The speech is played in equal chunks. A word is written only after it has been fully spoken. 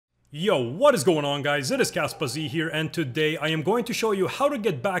Yo, what is going on guys? It is Caspahz here, and today I am going to show you how to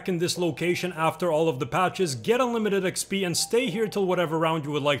get back in this location after all of the patches, get unlimited XP, and stay here till whatever round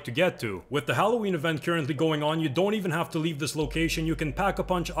you would like to get to. With the Halloween event currently going on, you don't even have to leave this location. You can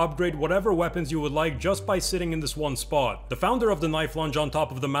pack-a-punch, upgrade whatever weapons you would like just by sitting in this one spot. The founder of the knife lunge on top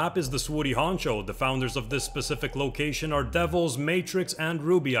of the map is the Swooty Honcho. The founders of this specific location are Devils, Matrix, and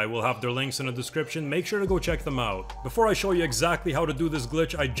Ruby. I will have their links in the description, make sure to go check them out. Before I show you exactly how to do this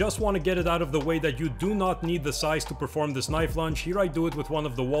glitch, I just want to get it out of the way that you do not need the size to perform this knife lunge. Here I do it with one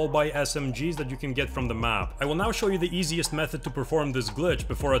of the wall buy SMGs that you can get from the map. I will now show you the easiest method to perform this glitch.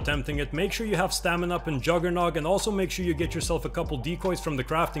 Before attempting it, make sure you have stamina up and juggernog, and also make sure you get yourself a couple decoys from the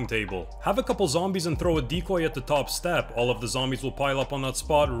crafting table. Have a couple zombies and throw a decoy at the top step. All of the zombies will pile up on that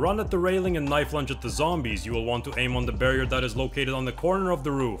spot, run at the railing and knife lunge at the zombies. You will want to aim on the barrier that is located on the corner of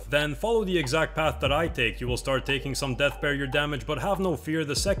the roof. Then follow the exact path that I take. You will start taking some death barrier damage, but have no fear,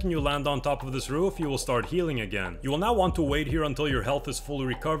 the second you land on top of this roof, you will start healing again. You will now want to wait here until your health is fully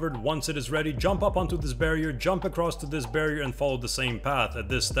recovered. Once it is ready, jump up onto this barrier, jump across to this barrier, and follow the same path. At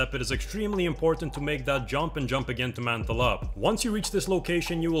this step, it is extremely important to make that jump and jump again to mantle up. Once you reach this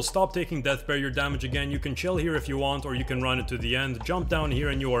location, you will stop taking death barrier damage again. You can chill here if you want, or you can run it to the end, jump down here,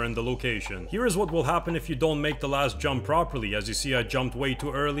 and you are in the location. Here is what will happen if you don't make the last jump properly. As you see, I jumped way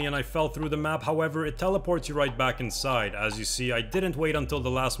too early and I fell through the map. However, it teleports you right back inside. As you see, I didn't wait until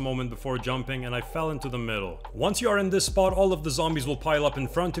the last moment before jumping, and I fell into the middle. Once you are in this spot, all of the zombies will pile up in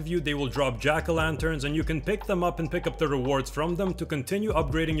front of you. They will drop jack-o'-lanterns, and you can pick them up and pick up the rewards from them to continue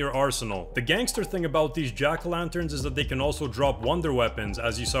upgrading your arsenal. The gangster thing about these jack-o'-lanterns is that they can also drop wonder weapons.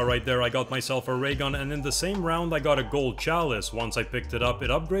 As you saw right there, I got myself a ray gun, and in the same round I got a gold chalice. Once I picked it up, it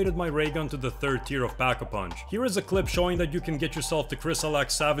upgraded my ray gun to the 3rd tier of Pack-a-Punch. Here is a clip showing that you can get yourself the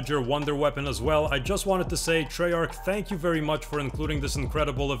Chrysalax Savager wonder weapon as well. I just wanted to say, Treyarch, thank you very much for including this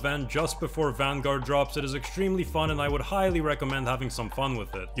incredible event just before Vanguard drops. It is extremely fun, and I would highly recommend having some fun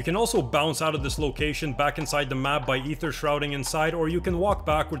with it. You can also bounce out of this location back inside the map by ether shrouding inside, or you can walk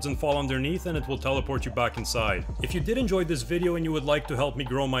backwards and fall underneath and it will teleport you back inside. If you did enjoy this video and you would like to help me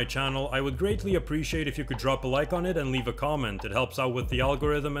grow my channel, I would greatly appreciate if you could drop a like on it and leave a comment. It helps out with the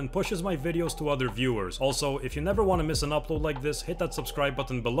algorithm and pushes my videos to other viewers. Also, if you never want to miss an upload like this, hit that subscribe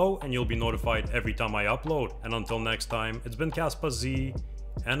button below and you'll be notified every time I upload. And until next time, it's been Caspahz,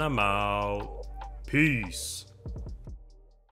 and I'm out. Peace.